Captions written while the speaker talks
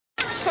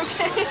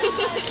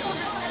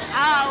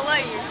I'll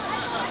let you.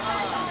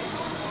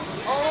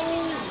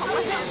 Oh, hold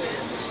my hand, man.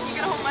 You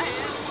gonna hold my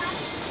hand?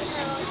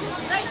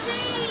 Say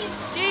cheese!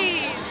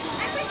 Cheese!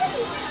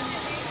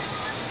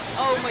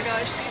 Oh my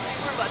gosh, Cece,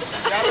 we're about to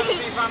die. Y'all ever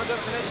see Final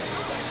Destination?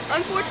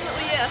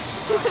 Unfortunately, yeah.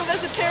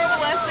 That's a terrible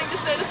last thing to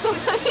say to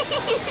somebody.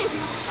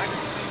 I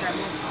just seen that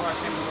movie before I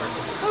came to work.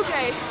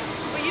 Okay.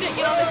 Well, you didn't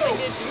get on this thing,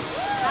 did you?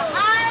 The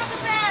higher the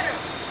better.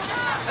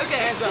 Okay.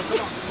 Hands up,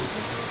 come on.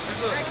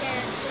 Let's look.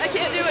 I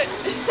can't do it.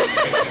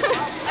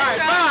 All right,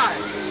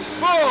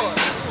 5,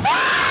 4.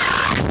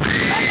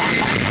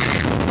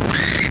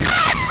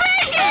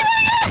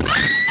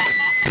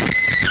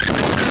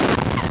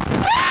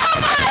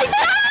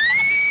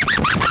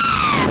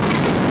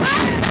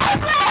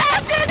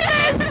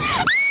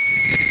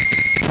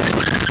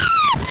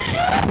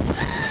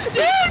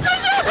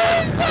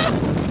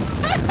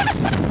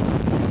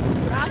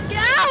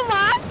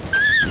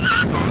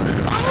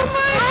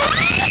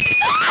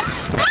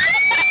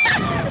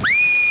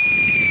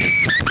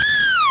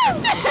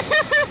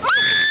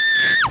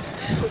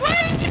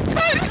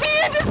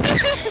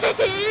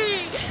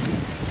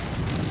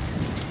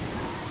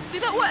 See,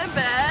 that wasn't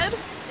bad.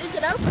 Is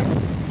it over?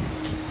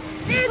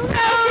 It's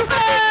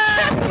over!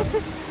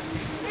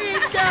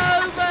 It's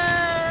over!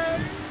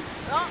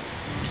 Oh.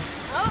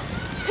 Oh.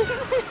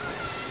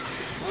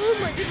 Oh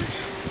my goodness.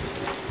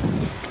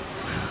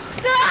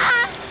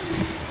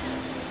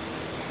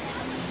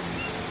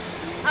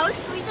 I was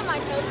squeezing my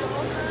toes the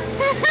whole time.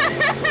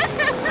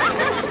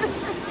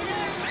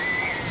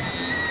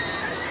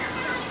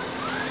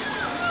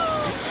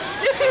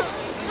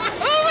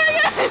 Oh my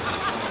god!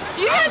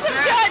 You guys have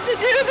got to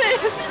do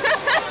this!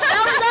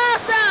 That was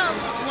awesome!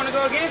 You want to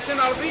go again? $10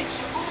 each.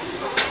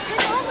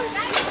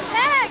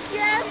 Heck,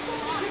 yes!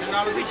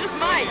 $10 each. Just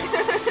might.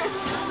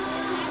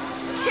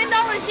 $10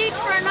 each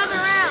for another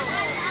round.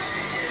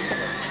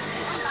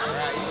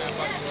 Alright, you man,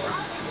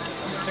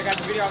 check out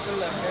the video off to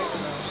the left, okay?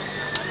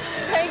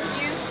 Thank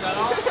you. Is that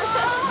all?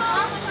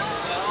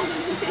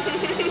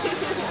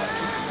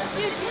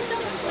 Dude,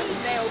 $10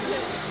 Nailed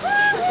it.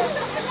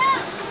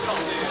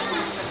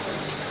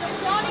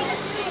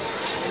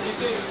 And you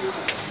too.